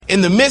in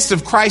the midst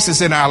of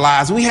crisis in our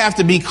lives, we have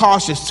to be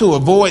cautious to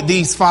avoid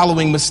these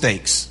following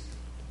mistakes,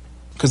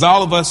 because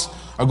all of us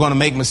are going to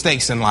make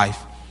mistakes in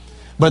life.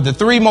 But the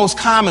three most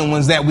common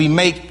ones that we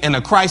make in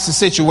a crisis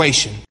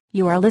situation.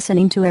 You are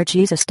listening to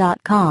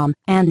airjesus.com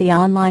and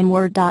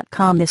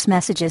theonlineword.com. This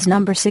message is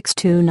number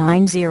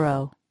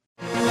 6290.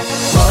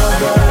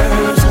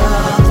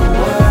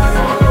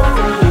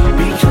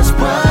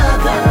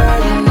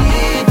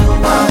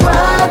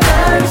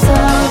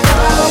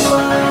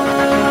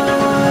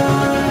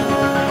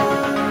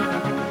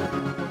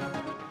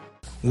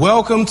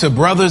 Welcome to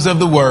Brothers of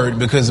the Word,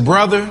 because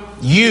brother,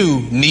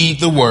 you need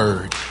the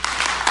word.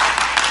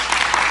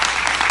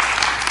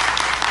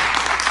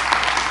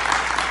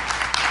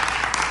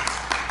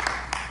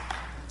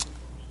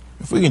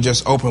 If we can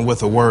just open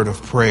with a word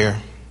of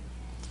prayer.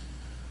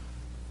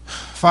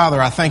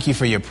 Father, I thank you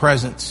for your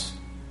presence.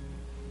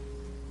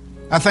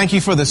 I thank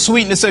you for the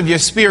sweetness of your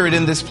spirit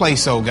in this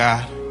place, oh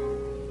God.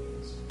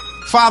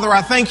 Father,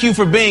 I thank you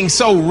for being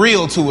so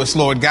real to us,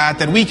 Lord God,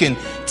 that we can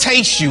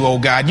taste you, oh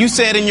God. You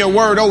said in your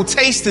word, oh,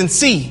 taste and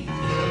see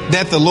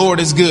that the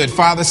Lord is good,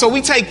 Father. So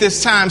we take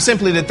this time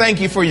simply to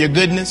thank you for your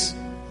goodness.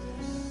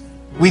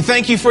 We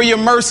thank you for your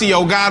mercy,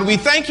 oh God. We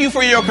thank you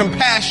for your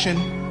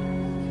compassion.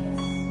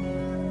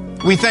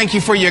 We thank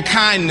you for your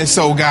kindness,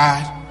 oh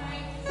God.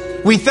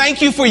 We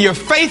thank you for your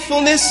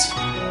faithfulness.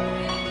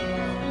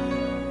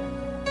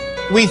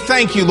 We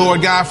thank you,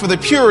 Lord God, for the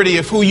purity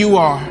of who you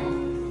are.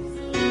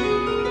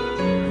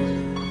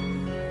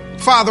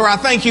 Father, I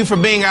thank you for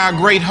being our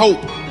great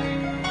hope.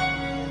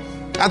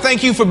 I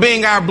thank you for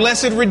being our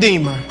blessed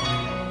Redeemer.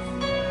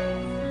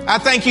 I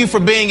thank you for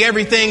being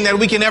everything that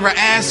we can ever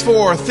ask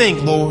for or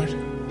think, Lord.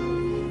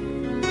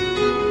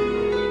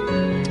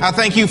 I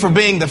thank you for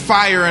being the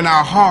fire in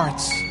our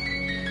hearts,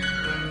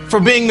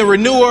 for being the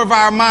renewer of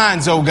our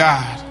minds, oh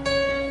God.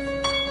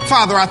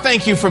 Father, I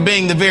thank you for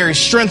being the very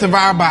strength of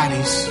our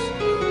bodies.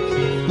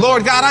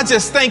 Lord God, I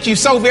just thank you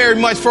so very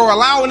much for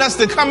allowing us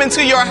to come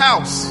into your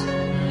house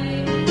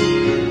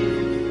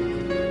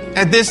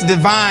at this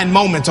divine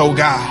moment, oh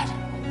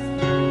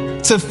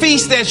God, to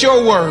feast at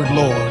your word,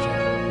 Lord.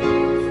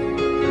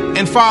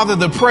 And Father,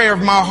 the prayer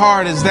of my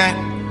heart is that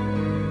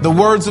the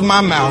words of my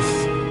mouth,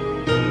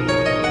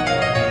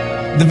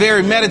 the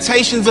very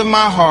meditations of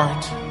my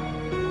heart,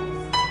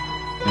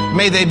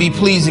 may they be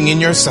pleasing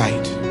in your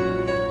sight.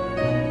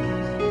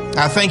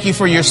 I thank you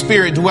for your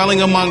spirit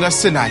dwelling among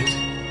us tonight.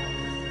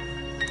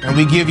 And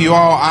we give you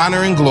all honor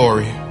and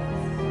glory.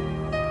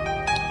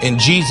 In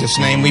Jesus'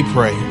 name we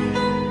pray.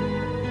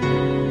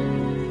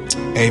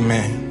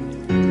 Amen.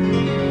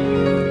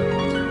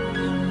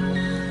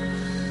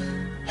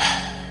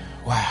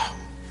 Wow.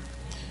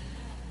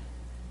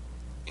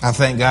 I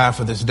thank God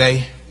for this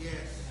day.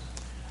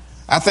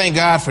 I thank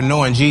God for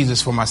knowing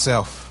Jesus for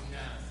myself.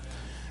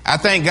 I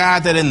thank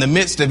God that in the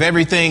midst of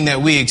everything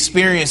that we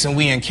experience and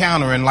we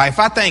encounter in life,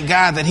 I thank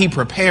God that he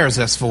prepares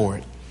us for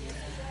it.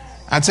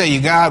 I tell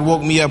you, God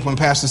woke me up when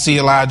Pastor C.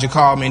 Elijah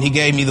called me and he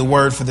gave me the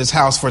word for this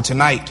house for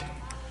tonight.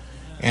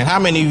 And how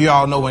many of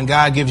y'all know when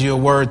God gives you a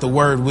word, the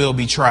word will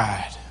be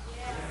tried?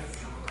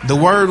 The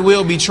word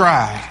will be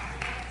tried.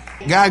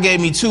 God gave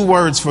me two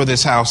words for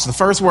this house. The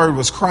first word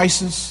was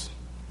crisis.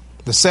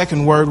 The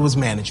second word was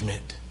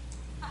management.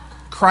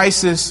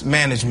 Crisis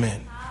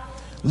management.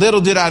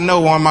 Little did I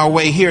know on my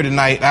way here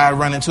tonight, I'd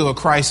run into a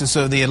crisis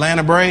of the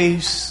Atlanta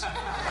Braves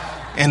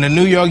and the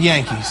New York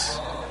Yankees.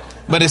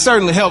 But it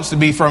certainly helps to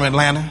be from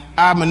Atlanta.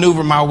 I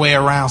maneuvered my way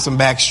around some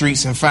back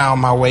streets and found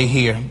my way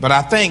here. But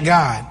I thank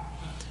God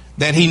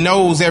that he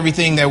knows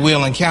everything that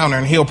we'll encounter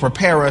and he'll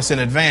prepare us in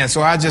advance.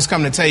 So I just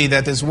come to tell you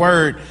that this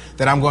word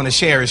that I'm going to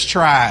share is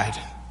tried.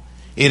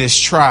 It is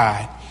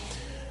tried.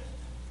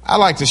 I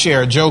like to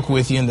share a joke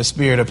with you in the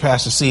spirit of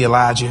Pastor C.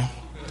 Elijah.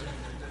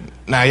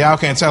 Now, y'all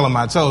can't tell him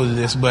I told you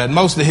this, but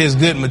most of his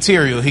good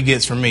material he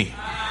gets from me.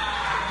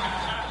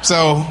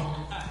 So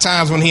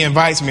times when he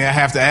invites me, I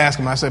have to ask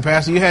him. I say,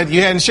 Pastor, you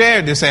hadn't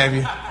shared this, have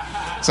you?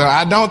 So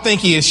I don't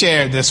think he has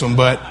shared this one,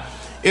 but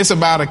it's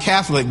about a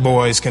Catholic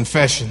boy's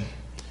confession.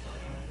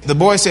 The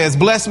boy says,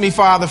 "Bless me,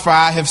 Father, for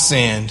I have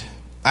sinned.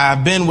 I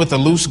have been with a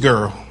loose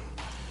girl."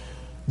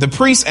 The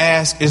priest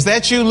asks, "Is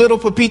that you, little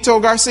Pepito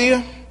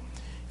Garcia?"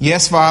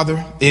 "Yes,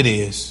 Father, it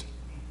is."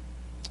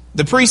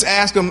 The priest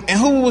asks him, "And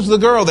who was the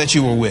girl that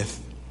you were with?"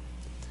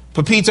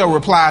 Pepito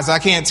replies, "I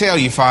can't tell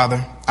you,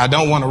 Father. I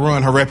don't want to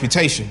ruin her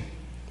reputation."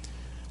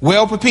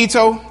 "Well,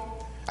 Pepito,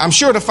 I'm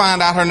sure to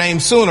find out her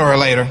name sooner or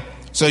later,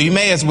 so you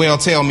may as well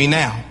tell me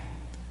now.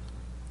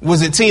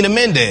 Was it Tina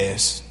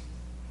Mendez?"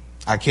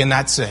 "I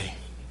cannot say."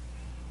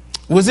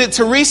 "Was it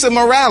Teresa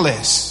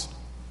Morales?"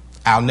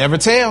 "I'll never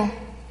tell."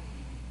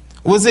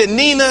 "Was it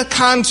Nina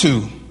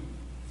Cantu?"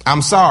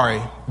 "I'm sorry,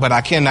 but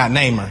I cannot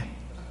name her."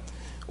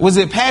 "Was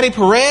it Patty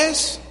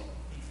Perez?"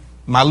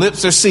 "My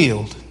lips are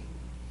sealed."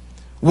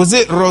 "Was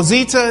it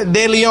Rosita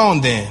de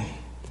Leon then?"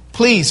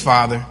 "Please,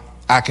 Father,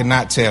 I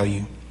cannot tell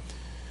you."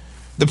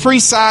 The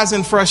priest sighs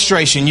in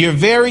frustration. "You're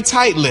very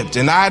tight-lipped,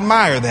 and I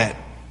admire that.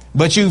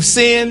 But you've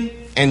sinned,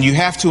 and you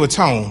have to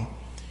atone.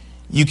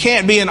 You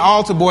can't be an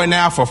altar boy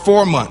now for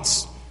 4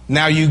 months.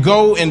 Now you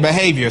go and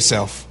behave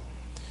yourself."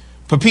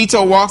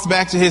 Pepito walks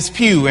back to his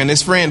pew, and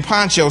his friend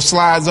Pancho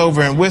slides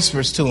over and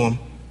whispers to him,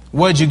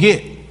 "What'd you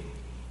get?"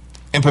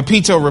 And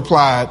Pepito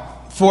replied,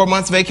 4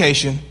 months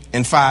vacation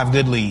and 5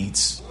 good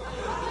leads.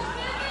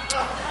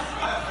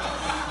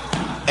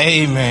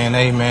 Amen,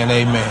 amen,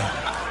 amen.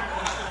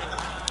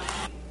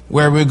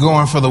 Where we're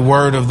going for the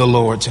word of the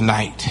Lord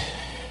tonight.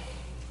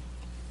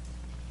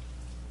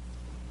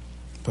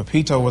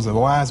 Pepito was a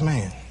wise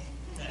man.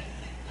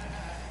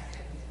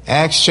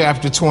 Acts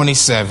chapter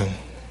 27.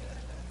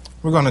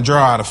 We're going to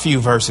draw out a few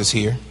verses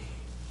here.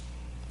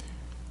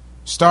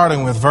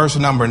 Starting with verse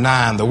number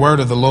 9, the word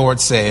of the Lord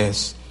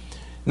says,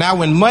 "Now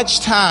when much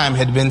time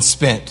had been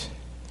spent,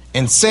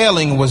 and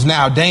sailing was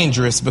now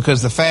dangerous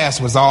because the fast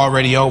was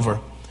already over,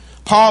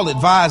 Paul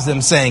advised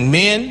them, saying,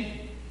 'Men,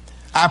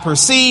 I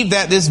perceive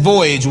that this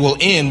voyage will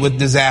end with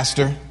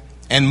disaster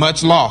and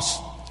much loss,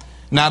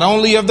 not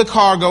only of the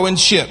cargo and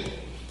ship,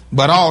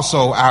 but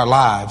also our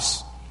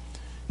lives.'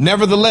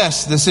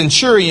 Nevertheless, the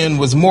centurion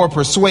was more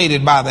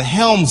persuaded by the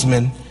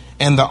helmsman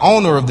and the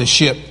owner of the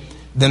ship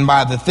than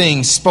by the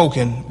things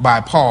spoken by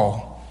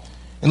Paul."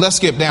 And let's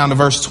skip down to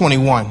verse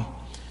 21.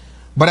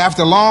 "But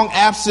after long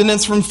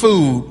abstinence from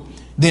food,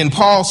 then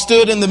Paul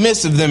stood in the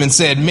midst of them and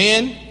said,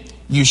 'Men,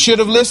 you should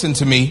have listened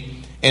to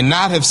me and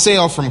not have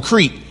sailed from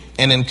Crete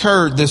and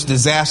incurred this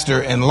disaster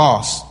and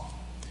loss.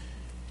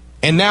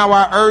 And now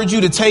I urge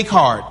you to take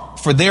heart,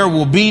 for there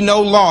will be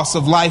no loss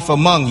of life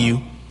among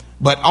you,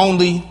 but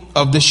only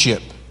of the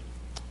ship.'"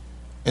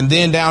 And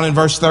then down in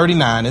verse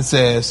 39, it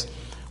says,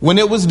 "When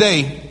it was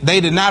day,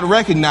 they did not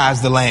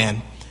recognize the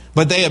land,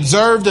 but they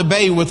observed a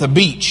bay with a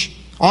beach,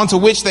 onto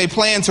which they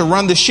planned to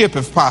run the ship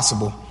if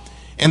possible.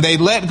 And they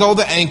let go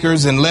the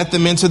anchors and let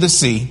them into the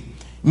sea,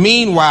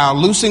 meanwhile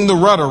loosing the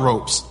rudder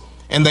ropes.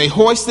 And they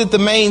hoisted the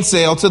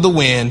mainsail to the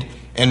wind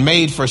and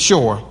made for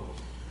shore.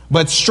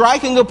 But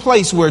striking a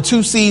place where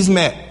 2 seas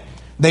met,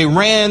 they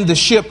ran the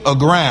ship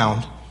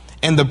aground,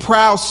 and the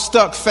prow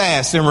stuck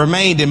fast and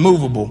remained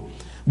immovable.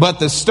 But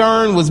the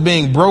stern was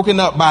being broken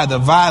up by the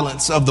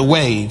violence of the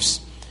waves.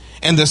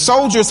 And the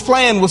soldiers'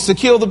 plan was to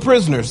kill the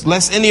prisoners,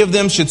 lest any of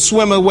them should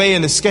swim away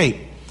and escape.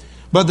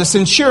 But the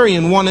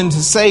centurion, wanting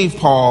to save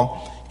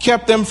Paul,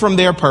 kept them from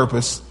their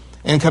purpose,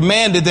 and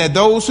commanded that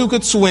those who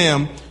could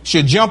swim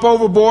should jump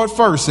overboard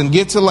first and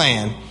get to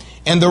land,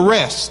 and the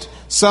rest,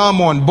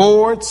 some on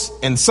boards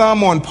and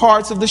some on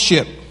parts of the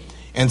ship.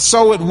 And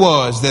so it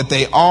was that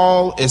they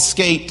all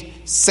escaped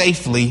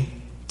safely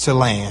to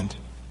land."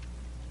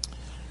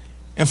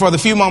 And for the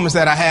few moments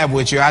that I have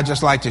with you, I'd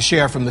just like to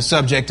share from the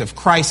subject of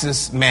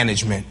crisis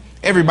management.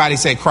 Everybody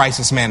say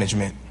crisis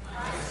management.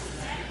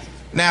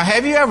 Now,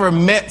 have you ever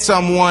met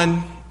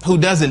someone who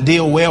doesn't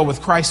deal well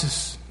with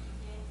crisis?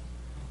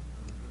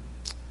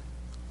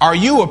 Are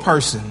you a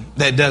person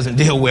that doesn't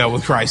deal well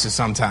with crisis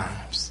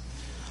sometimes?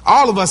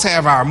 All of us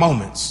have our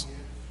moments.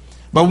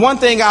 But one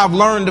thing I've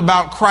learned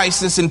about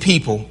crisis and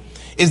people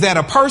is that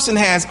a person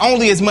has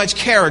only as much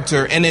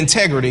character and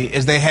integrity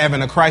as they have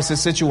in a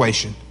crisis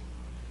situation.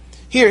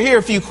 Here are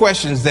a few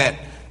questions that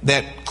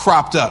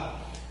cropped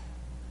up.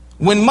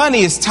 When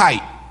money is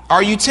tight,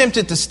 are you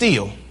tempted to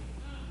steal?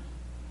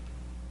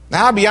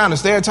 Now, I'll be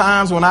honest, there are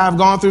times when I've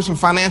gone through some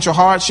financial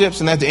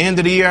hardships, and at the end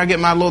of the year, I get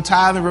my little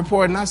tithing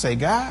report, and I say,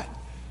 "God,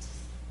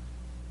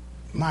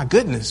 my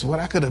goodness, what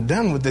I could have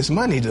done with this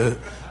money to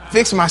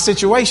fix my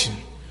situation."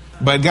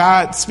 But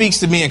God speaks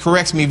to me and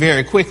corrects me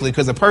very quickly,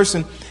 because a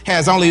person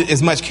has only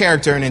as much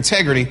character and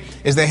integrity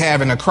as they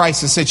have in a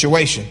crisis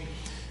situation.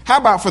 How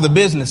about for the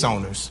business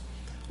owners?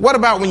 What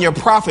about when your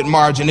profit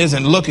margin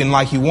isn't looking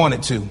like you want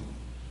it to?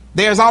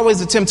 There's always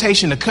a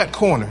temptation to cut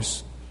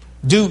corners.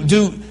 Do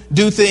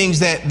things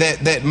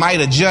that might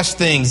adjust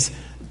things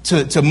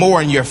to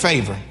more in your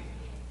favor.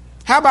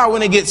 How about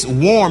when it gets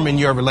warm in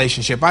your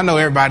relationship? I know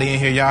everybody in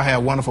here, y'all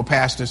have wonderful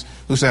pastors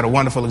who set a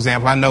wonderful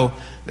example. I know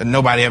that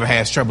nobody ever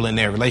has trouble in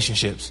their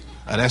relationships.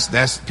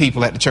 That's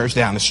people at the church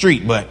down the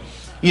street. But,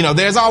 you know,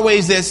 there's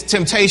always this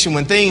temptation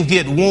when things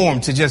get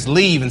warm to just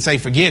leave and say,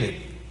 forget it.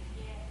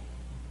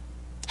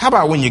 How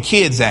about when your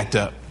kids act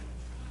up?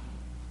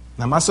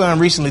 Now, my son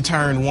recently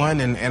turned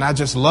 1, and I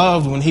just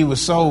loved when he was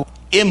so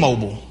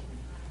immobile.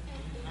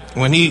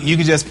 When you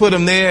could just put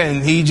him there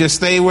and he just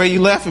stay where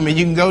you left him, and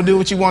you can go do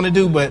what you want to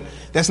do, but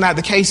that's not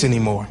the case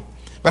anymore.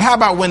 But how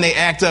about when they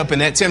act up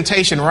and that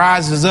temptation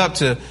rises up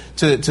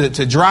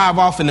to drive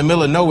off in the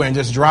middle of nowhere and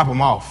just drop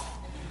them off?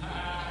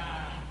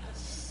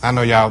 I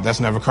know y'all, that's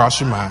never crossed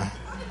your mind.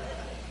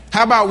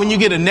 How about when you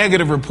get a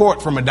negative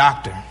report from a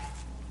doctor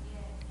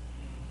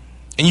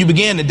and you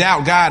begin to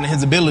doubt God and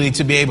his ability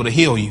to be able to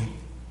heal you?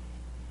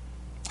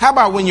 How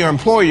about when your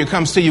employer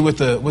comes to you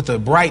with a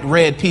bright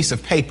red piece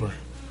of paper?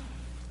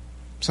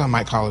 Some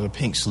might call it a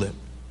pink slip.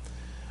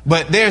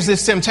 But there's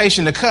this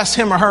temptation to cuss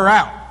him or her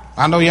out.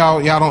 I know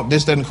y'all don't,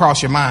 this doesn't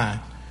cross your mind.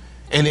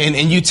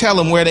 And you tell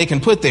them where they can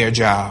put their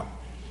job.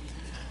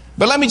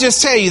 But let me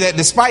just tell you that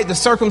despite the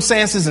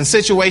circumstances and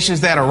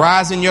situations that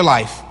arise in your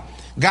life,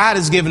 God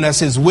has given us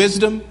his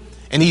wisdom,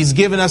 and he's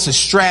given us a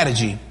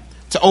strategy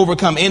to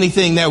overcome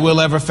anything that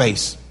we'll ever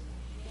face.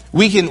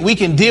 We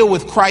can deal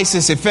with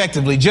crisis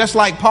effectively, just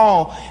like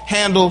Paul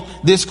handled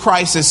this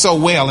crisis so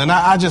well. And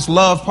I just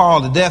love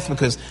Paul to death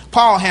because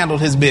Paul handled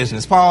his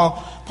business.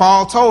 Paul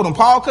told him.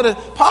 Paul could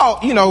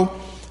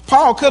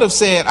have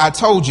said, "I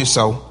told you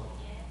so."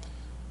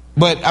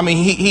 But I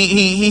mean,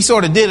 he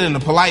sort of did it in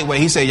a polite way.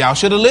 He said, "Y'all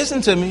should have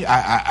listened to me.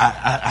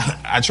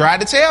 I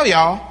tried to tell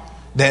y'all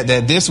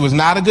that this was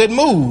not a good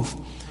move."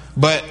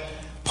 But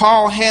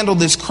Paul handled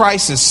this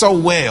crisis so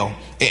well.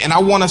 And I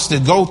want us to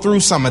go through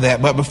some of that.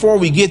 But before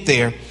we get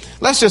there,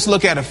 let's just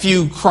look at a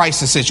few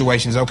crisis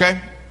situations, okay?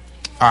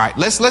 All right,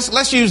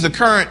 let's use the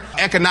current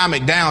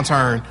economic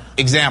downturn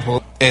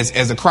example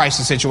as a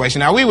crisis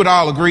situation. Now, we would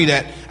all agree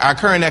that our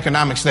current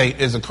economic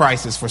state is a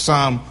crisis for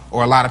some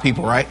or a lot of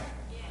people, right?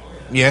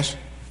 Yes?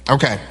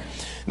 Okay.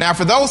 Now,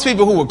 for those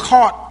people who were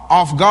caught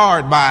off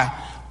guard by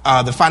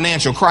the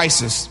financial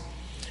crisis,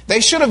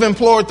 they should have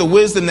implored the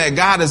wisdom that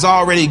God has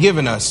already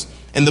given us.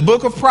 In the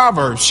book of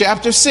Proverbs,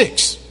 chapter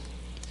 6,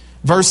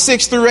 verse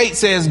 6 through 8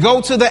 says,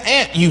 "Go to the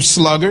ant, you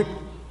sluggard,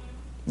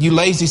 you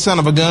lazy son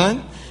of a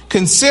gun.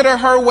 Consider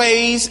her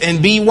ways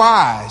and be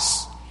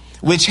wise,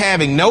 which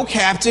having no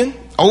captain,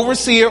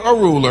 overseer, or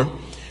ruler,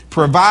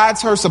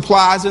 provides her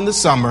supplies in the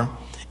summer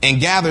and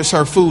gathers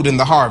her food in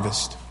the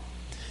harvest."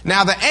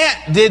 Now, the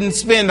ant didn't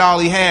spend all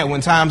he had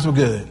when times were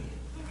good.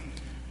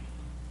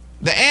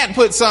 The ant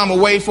put some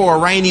away for a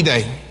rainy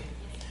day.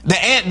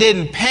 The ant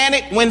didn't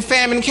panic when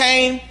famine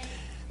came,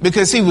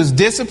 because he was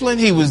disciplined,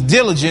 he was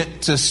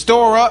diligent to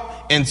store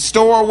up and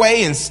store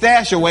away and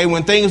stash away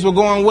when things were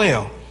going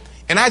well.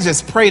 And I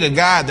just pray to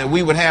God that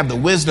we would have the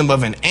wisdom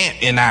of an ant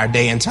in our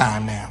day and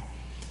time now.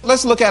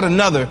 Let's look at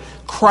another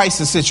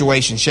crisis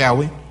situation, shall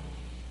we?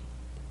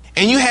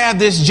 And you have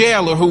this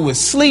jailer who was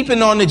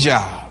sleeping on the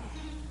job.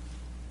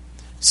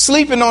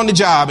 Sleeping on the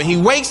job. And he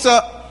wakes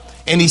up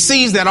and he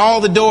sees that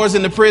all the doors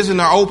in the prison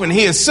are open.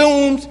 He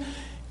assumed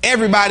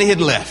everybody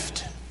had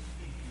left.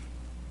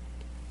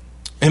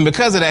 And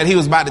because of that, he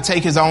was about to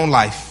take his own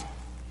life.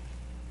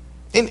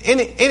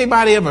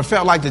 Anybody ever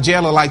felt like the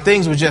jailer, like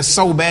things were just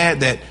so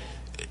bad that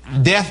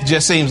death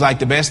just seems like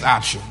the best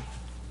option?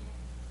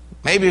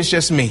 Maybe it's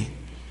just me.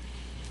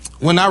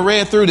 When I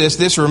read through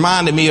this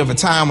reminded me of a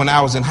time when I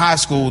was in high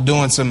school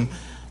doing some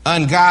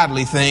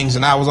ungodly things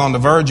and I was on the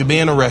verge of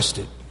being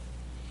arrested.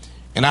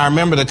 And I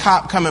remember the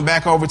cop coming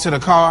back over to the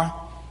car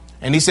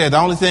and he said, "The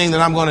only thing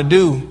that I'm going to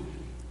do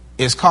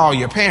is call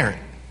your parent."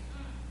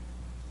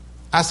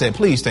 I said,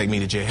 "Please take me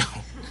to jail."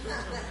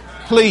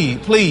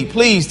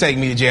 Please take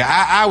me to jail.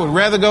 I would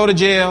rather go to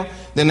jail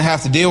than to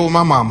have to deal with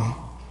my mama.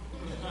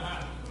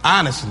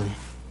 Honestly.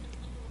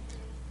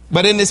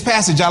 But in this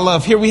passage I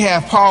love, here we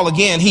have Paul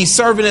again. He's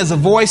serving as a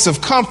voice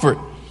of comfort.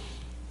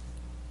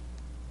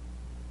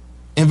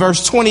 In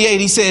verse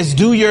 28, he says,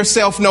 "Do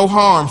yourself no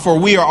harm, for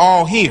we are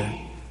all here."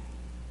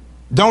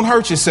 Don't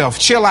hurt yourself.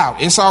 Chill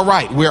out. It's all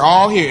right. We're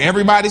all here.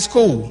 Everybody's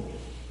cool.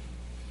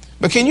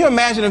 But can you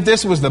imagine if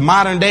this was the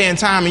modern day and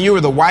time and you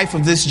were the wife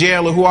of this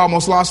jailer who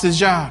almost lost his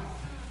job?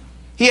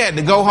 He had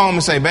to go home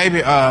and say,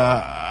 "Baby,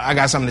 I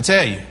got something to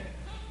tell you."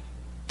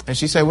 And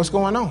she said, "What's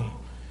going on?"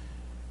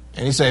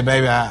 And he said,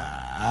 "Baby,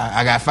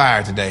 I got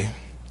fired today."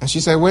 And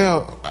she said,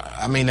 "Well,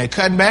 I mean, they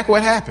cut back.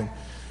 What happened?"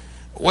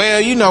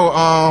 "Well,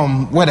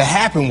 what had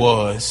happened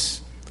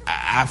was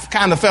I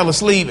kind of fell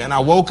asleep and I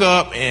woke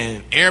up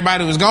and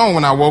everybody was gone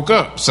when I woke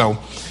up. So,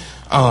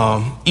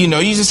 you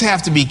just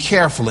have to be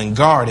careful and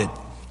guarded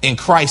in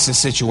crisis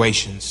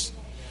situations.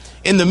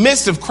 In the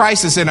midst of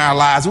crisis in our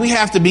lives, we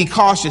have to be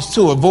cautious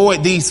to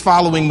avoid these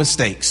following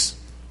mistakes,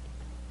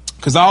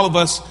 because all of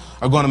us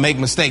are going to make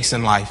mistakes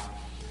in life.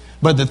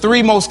 But the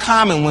three most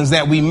common ones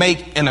that we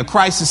make in a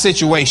crisis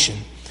situation.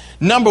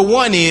 Number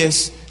one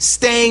is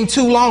staying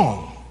too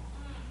long.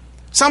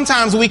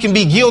 Sometimes we can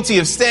be guilty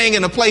of staying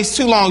in a place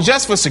too long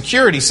just for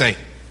security's sake.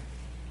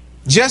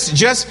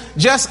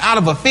 Just out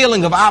of a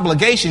feeling of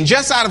obligation,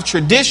 just out of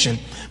tradition.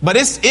 But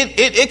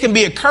it can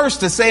be a curse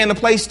to stay in a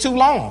place too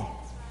long.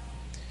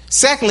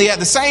 Secondly, at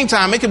the same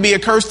time, it can be a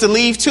curse to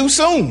leave too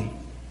soon.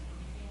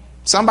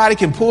 Somebody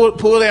can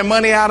pull their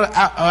money out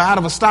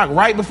of a stock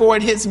right before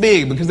it hits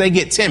big because they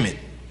get timid.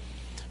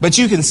 But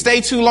you can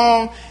stay too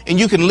long and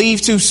you can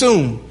leave too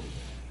soon.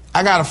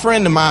 I got a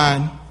friend of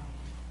mine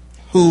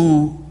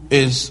who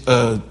is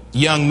a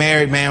young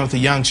married man with a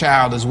young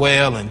child as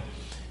well, and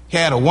he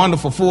had a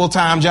wonderful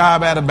full-time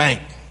job at a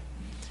bank.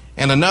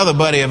 And another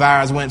buddy of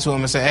ours went to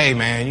him and said, "Hey,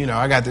 man,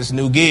 I got this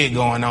new gig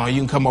going on.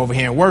 You can come over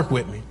here and work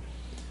with me."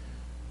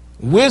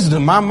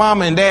 Wisdom, my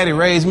mama and daddy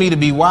raised me to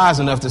be wise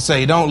enough to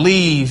say, don't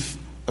leave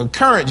a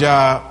current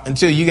job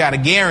until you got a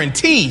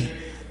guarantee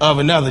of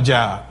another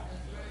job.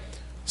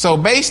 So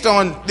based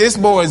on this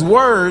boy's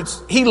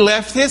words, he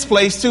left his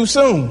place too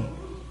soon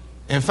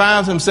and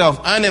found himself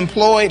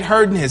unemployed,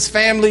 hurting his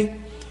family.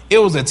 It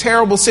was a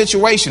terrible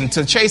situation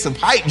to chase a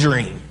pipe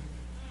dream.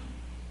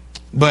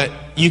 But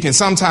you can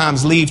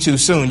sometimes leave too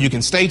soon. You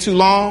can stay too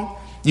long.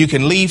 You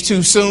can leave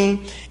too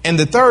soon. And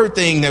the third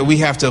thing that we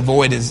have to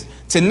avoid is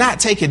to not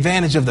take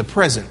advantage of the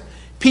present.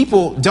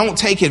 People don't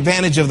take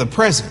advantage of the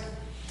present.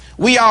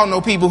 We all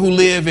know people who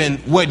live in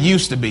what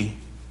used to be.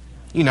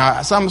 You know,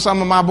 some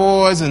of my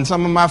boys and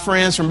some of my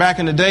friends from back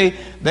in the day,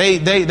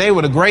 they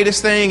were the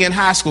greatest thing in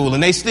high school,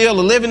 and they still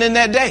are living in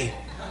that day.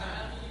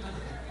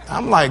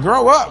 I'm like,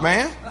 grow up,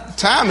 man.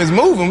 Time is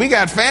moving. We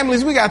got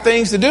families. We got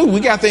things to do. We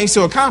got things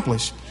to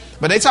accomplish.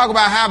 But they talk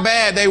about how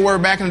bad they were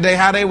back in the day,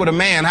 how they were the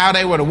man, how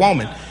they were the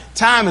woman.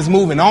 Time is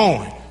moving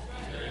on.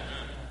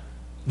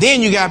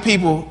 Then you got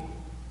people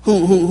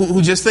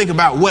who just think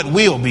about what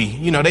will be.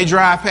 You know, they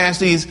drive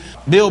past these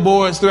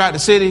billboards throughout the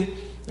city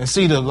and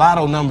see the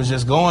lotto numbers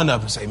just going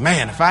up and say,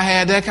 man, if I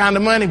had that kind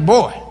of money,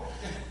 boy,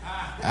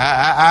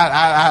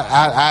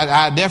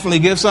 I definitely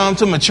give some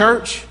to my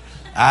church.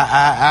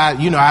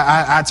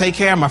 I take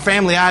care of my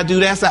family. I do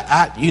that.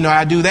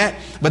 I do that.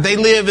 But they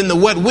live in the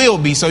what will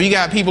be. So you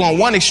got people on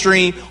one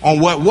extreme on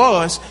what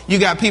was. You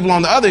got people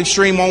on the other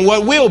extreme on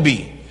what will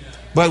be.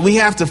 But we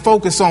have to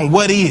focus on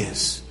what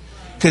is.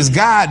 Because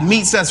God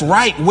meets us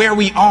right where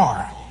we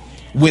are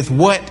with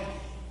what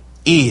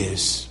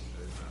is.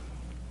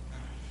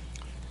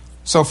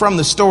 So from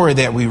the story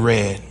that we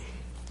read,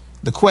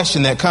 the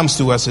question that comes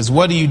to us is,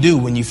 what do you do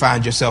when you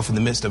find yourself in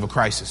the midst of a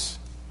crisis?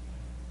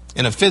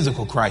 In a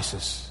physical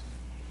crisis,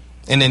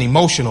 in an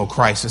emotional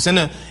crisis, in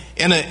a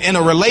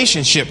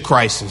relationship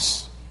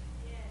crisis,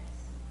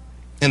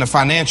 in a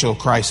financial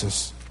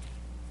crisis,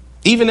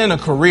 even in a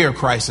career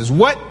crisis?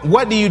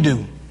 What do you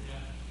do?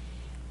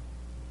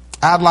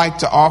 I'd like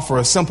to offer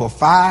a simple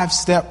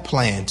 5-step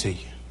plan to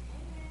you.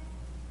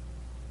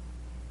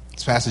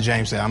 As Pastor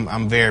James said,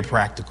 I'm very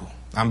practical.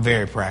 I'm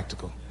very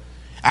practical.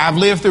 I've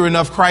lived through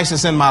enough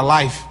crisis in my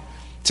life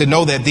to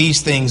know that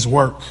these things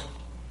work.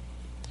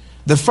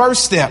 The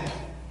first step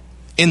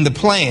in the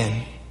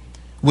plan,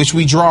 which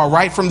we draw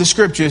right from the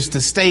scriptures,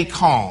 to stay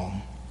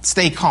calm.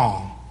 Stay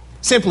calm.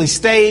 Simply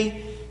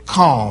stay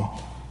calm.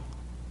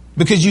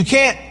 Because you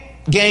can't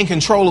gain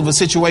control of a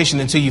situation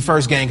until you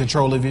first gain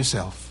control of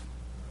yourself.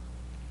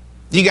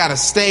 You got to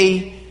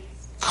stay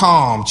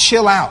calm.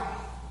 Chill out.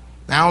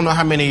 Now, I don't know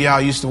how many of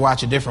y'all used to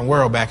watch A Different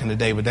World back in the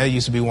day, but that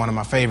used to be one of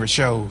my favorite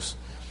shows.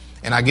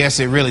 And I guess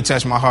it really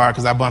touched my heart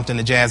because I bumped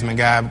into Jasmine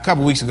Guy a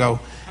couple weeks ago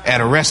at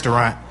a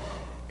restaurant.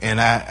 And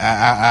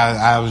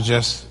I was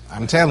just,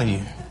 I'm telling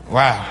you,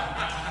 wow.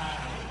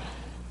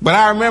 But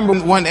I remember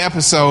one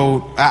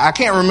episode, I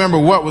can't remember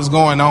what was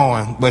going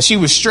on, but she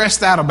was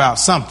stressed out about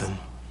something.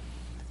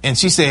 And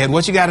she said,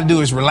 what you got to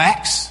do is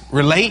relax,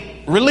 relate,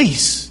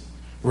 release.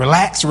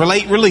 Relax,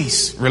 relate,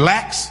 release.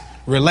 Relax,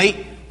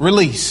 relate,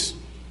 release.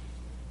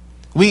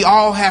 We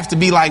all have to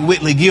be like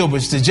Whitley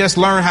Gilbert's to just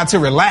learn how to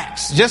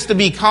relax, just to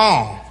be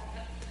calm.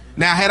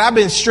 Now, had I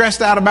been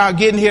stressed out about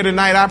getting here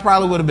tonight, I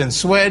probably would have been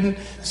sweating,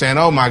 saying,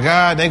 oh, my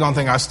God, they're going to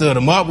think I stood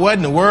them up. What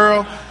in the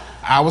world?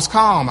 I was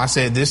calm. I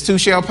said, this too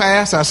shall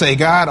pass. I say,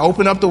 God,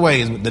 open up the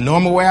ways. The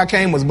normal way I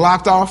came was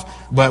blocked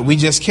off, but we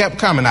just kept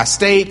coming. I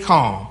stayed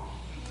calm.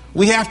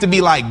 We have to be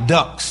like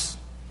ducks.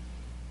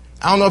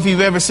 I don't know if you've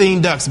ever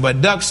seen ducks,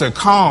 but ducks are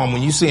calm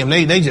when you see them.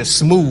 They just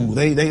smooth.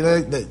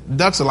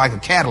 Ducks are like a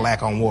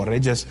Cadillac on water. They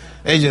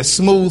just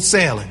smooth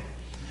sailing.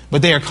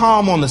 But they are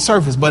calm on the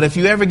surface. But if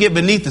you ever get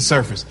beneath the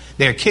surface,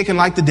 they're kicking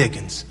like the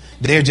dickens.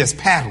 They're just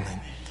paddling.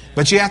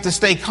 But you have to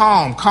stay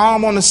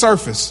calm on the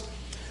surface,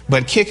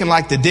 but kicking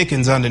like the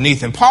dickens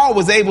underneath. And Paul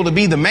was able to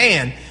be the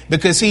man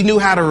because he knew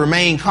how to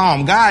remain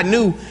calm. God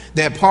knew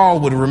that Paul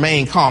would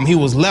remain calm. He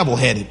was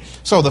level-headed.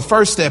 So the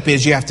first step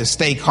is you have to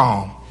stay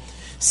calm.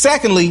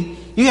 Secondly,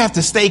 you have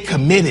to stay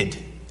committed.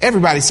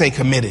 Everybody say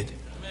committed.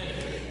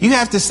 You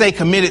have to stay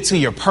committed to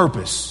your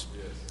purpose.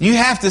 You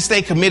have to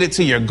stay committed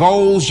to your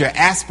goals, your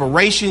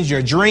aspirations,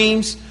 your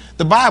dreams.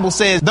 The Bible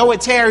says, though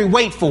it tarry,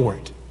 wait for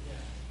it.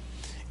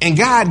 And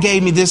God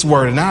gave me this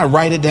word, and I'll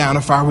write it down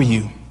if I were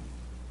you.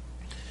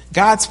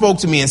 God spoke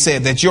to me and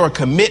said that your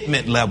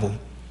commitment level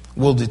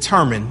will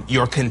determine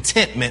your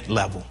contentment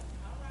level.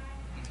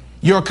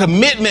 Your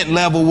commitment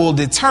level will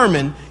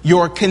determine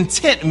your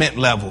contentment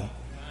level.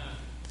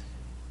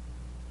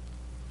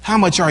 How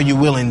much are you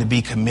willing to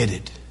be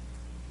committed?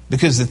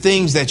 Because the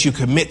things that you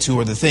commit to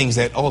are the things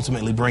that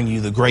ultimately bring you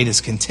the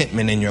greatest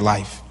contentment in your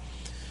life.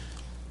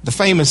 The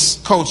famous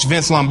coach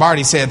Vince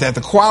Lombardi said that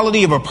the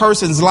quality of a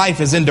person's life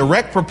is in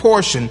direct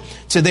proportion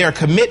to their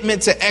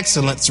commitment to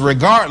excellence,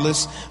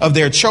 regardless of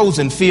their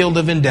chosen field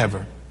of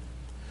endeavor.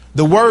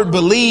 The word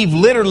believe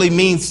literally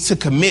means to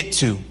commit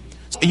to.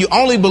 You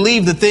only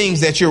believe the things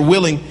that you're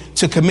willing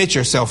to commit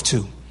yourself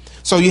to.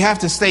 So you have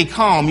to stay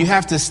calm. You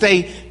have to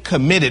stay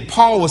committed.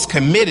 Paul was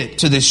committed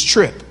to this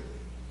trip.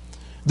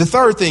 The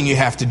third thing you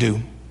have to do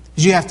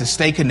is you have to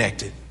stay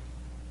connected.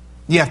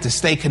 You have to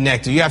stay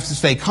connected. You have to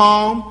stay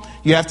calm.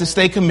 You have to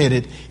stay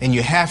committed, and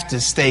you have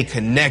to stay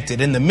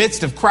connected. In the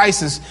midst of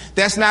crisis,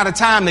 that's not a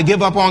time to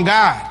give up on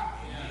God.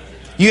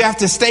 You have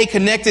to stay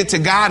connected to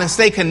God and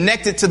stay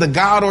connected to the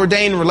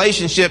God-ordained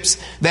relationships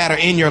that are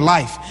in your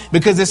life.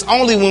 Because it's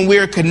only when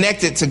we're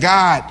connected to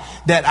God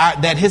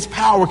that his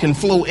power can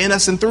flow in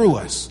us and through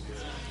us.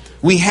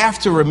 We have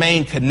to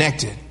remain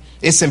connected.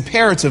 It's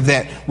imperative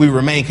that we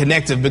remain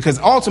connected because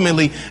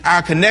ultimately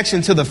our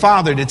connection to the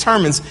Father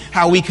determines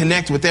how we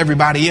connect with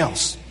everybody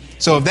else.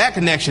 So if that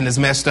connection is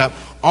messed up,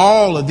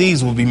 all of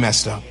these will be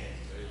messed up.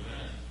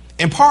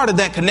 And part of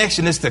that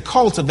connection is to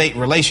cultivate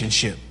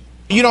relationship.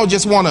 You don't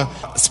just want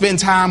to spend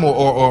time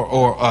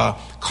or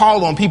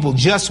call on people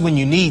just when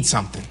you need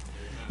something.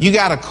 You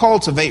got to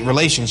cultivate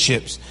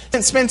relationships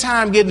and spend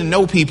time getting to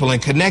know people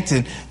and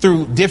connecting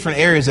through different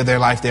areas of their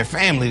life, their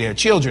family, their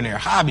children, their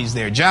hobbies,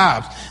 their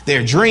jobs,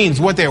 their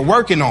dreams, what they're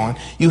working on.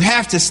 You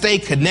have to stay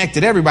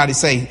connected. Everybody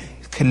say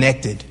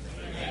connected.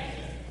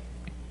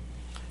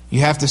 You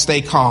have to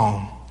stay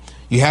calm.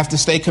 You have to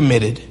stay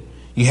committed.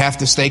 You have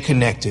to stay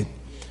connected.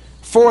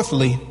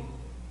 Fourthly,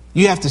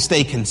 you have to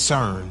stay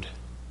concerned.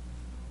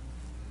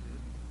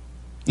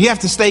 You have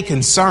to stay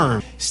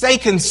concerned. Stay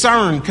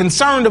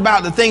concerned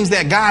about the things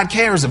that God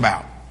cares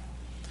about.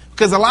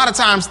 Because a lot of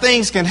times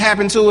things can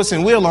happen to us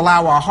and we'll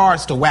allow our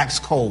hearts to wax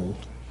cold.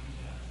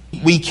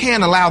 We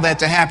can't allow that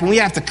to happen. We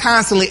have to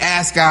constantly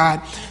ask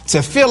God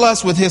to fill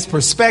us with his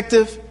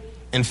perspective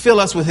and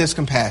fill us with his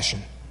compassion.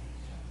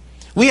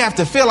 We have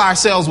to fill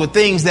ourselves with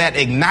things that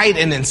ignite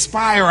and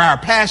inspire our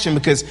passion,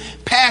 because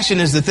passion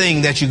is the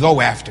thing that you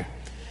go after.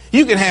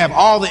 You can have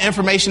all the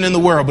information in the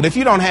world, but if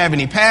you don't have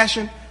any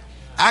passion,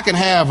 I can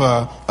have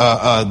a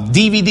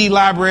DVD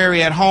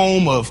library at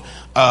home of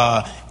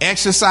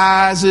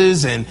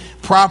exercises and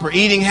proper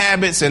eating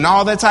habits and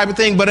all that type of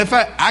thing. But if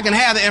I can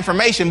have the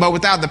information, but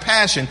without the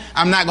passion,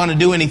 I'm not going to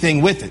do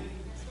anything with it.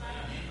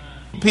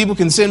 People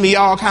can send me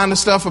all kind of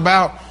stuff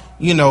about,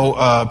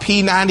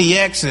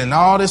 P90X and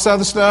all this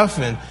other stuff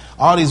and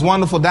all these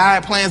wonderful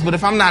diet plans. But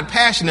if I'm not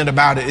passionate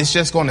about it, it's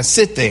just going to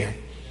sit there.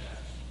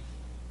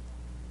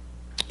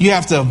 You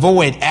have to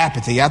avoid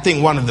apathy. I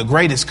think one of the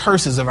greatest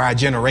curses of our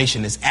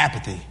generation is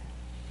apathy.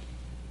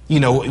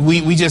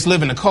 We just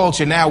live in a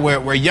culture now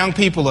where young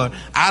people are,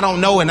 I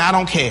don't know and I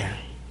don't care.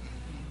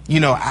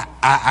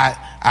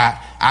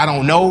 I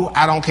don't know,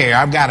 I don't care.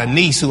 I've got a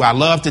niece who I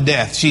love to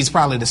death. She's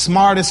probably the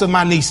smartest of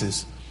my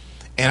nieces.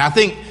 And I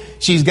think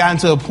she's gotten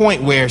to a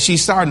point where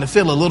she's starting to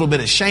feel a little bit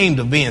ashamed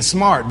of being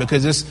smart,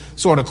 because it's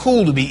sort of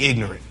cool to be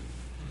ignorant.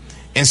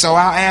 And so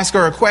I'll ask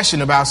her a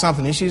question about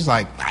something and she's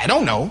like, I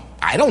don't know.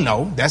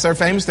 That's her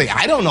famous thing.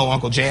 I don't know,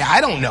 Uncle Jay. I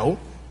don't know.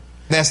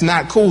 That's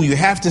not cool. You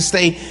have to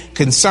stay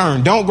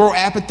concerned. Don't grow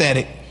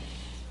apathetic,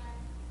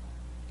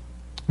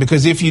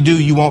 because if you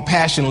do, you won't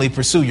passionately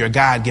pursue your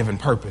God-given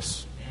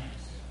purpose.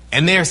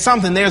 And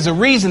there's a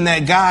reason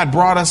that God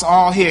brought us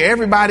all here.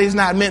 Everybody's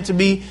not meant to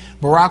be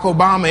Barack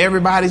Obama.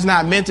 Everybody's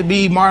not meant to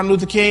be Martin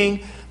Luther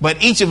King.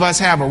 But each of us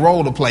have a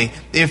role to play.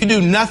 If you do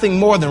nothing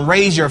more than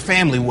raise your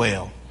family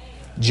well,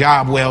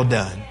 job well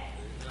done.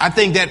 I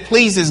think that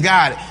pleases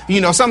God.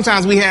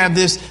 Sometimes we have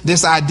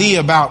this idea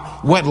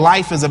about what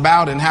life is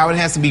about and how it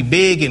has to be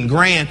big and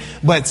grand.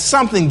 But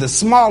the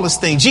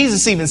smallest thing,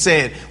 Jesus even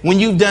said, when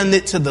you've done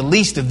it to the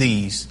least of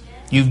these,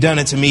 you've done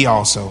it to me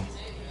also.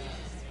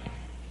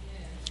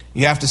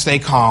 You have to stay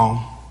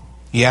calm.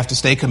 You have to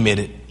stay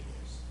committed.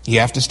 You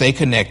have to stay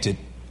connected.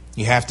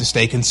 You have to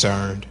stay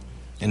concerned.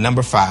 And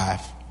number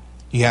 5,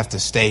 you have to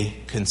stay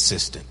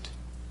consistent.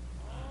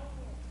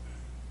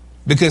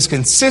 Because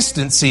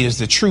consistency is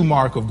the true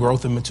mark of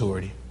growth and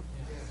maturity.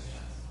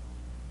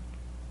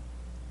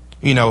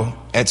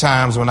 At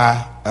times when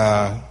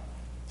I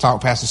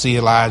talk Pastor C.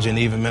 Elijah and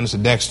even Minister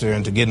Dexter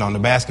into getting on the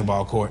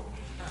basketball court,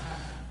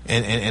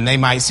 and they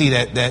might see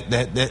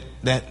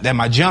that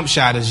my jump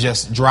shot is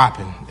just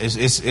dropping.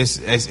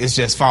 It's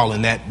just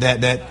falling.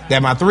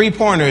 That my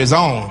 3-pointer is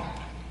on.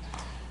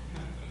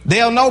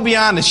 They'll know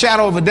beyond a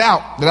shadow of a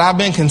doubt that I've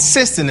been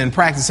consistent in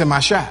practicing my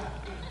shot.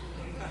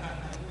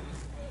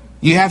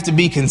 You have to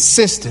be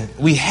consistent.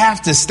 We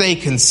have to stay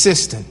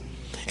consistent.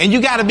 And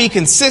you got to be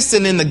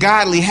consistent in the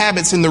godly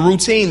habits and the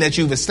routine that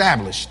you've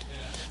established.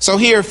 So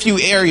here are a few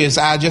areas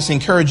I just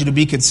encourage you to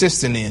be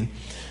consistent in.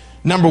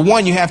 Number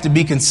 1, you have to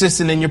be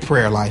consistent in your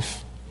prayer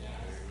life.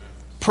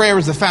 Prayer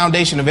is the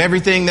foundation of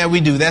everything that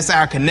we do. That's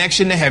our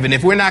connection to heaven.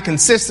 If we're not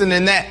consistent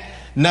in that,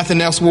 nothing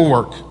else will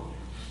work.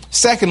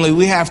 Secondly,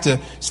 we have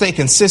to stay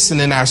consistent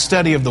in our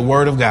study of the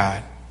Word of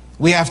God.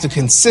 We have to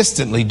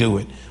consistently do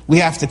it. We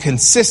have to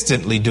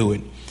consistently do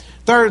it.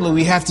 Thirdly,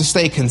 we have to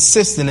stay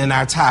consistent in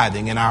our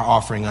tithing and our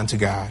offering unto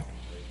God.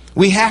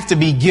 We have to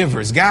be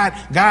givers. God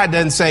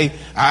doesn't say,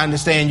 I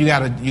understand you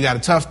got a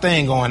tough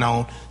thing going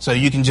on, so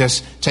you can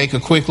just take a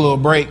quick little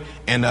break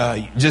and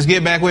just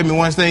get back with me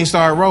once things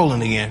start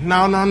rolling again.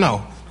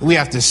 No. We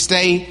have to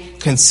stay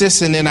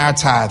consistent in our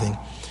tithing.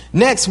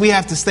 Next, we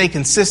have to stay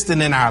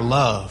consistent in our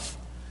love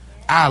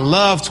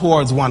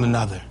towards one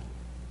another.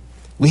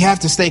 We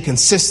have to stay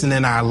consistent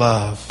in our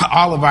love.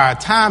 All of our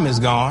time is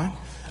gone.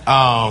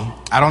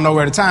 I don't know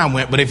where the time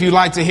went, but if you'd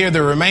like to hear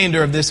the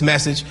remainder of this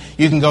message,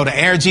 you can go to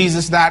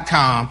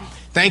airjesus.com.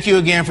 Thank you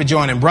again for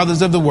joining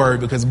Brothers of the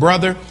Word, because,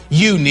 brother,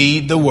 you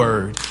need the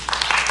Word.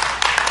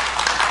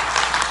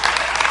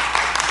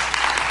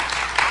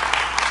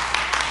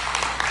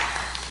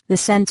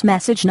 This sends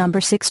message number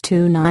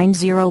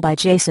 6290 by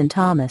Jason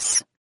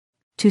Thomas.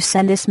 To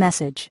send this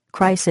message,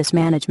 Crisis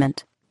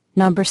Management.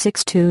 Number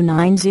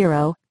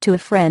 6290, to a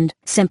friend,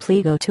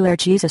 simply go to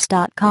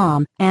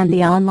airjesus.com and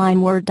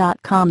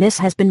theonlineword.com. This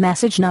has been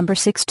message number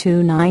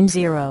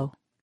 6290.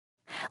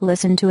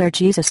 Listen to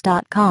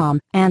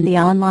airjesus.com and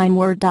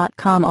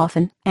theonlineword.com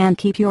often, and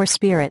keep your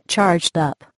spirit charged up.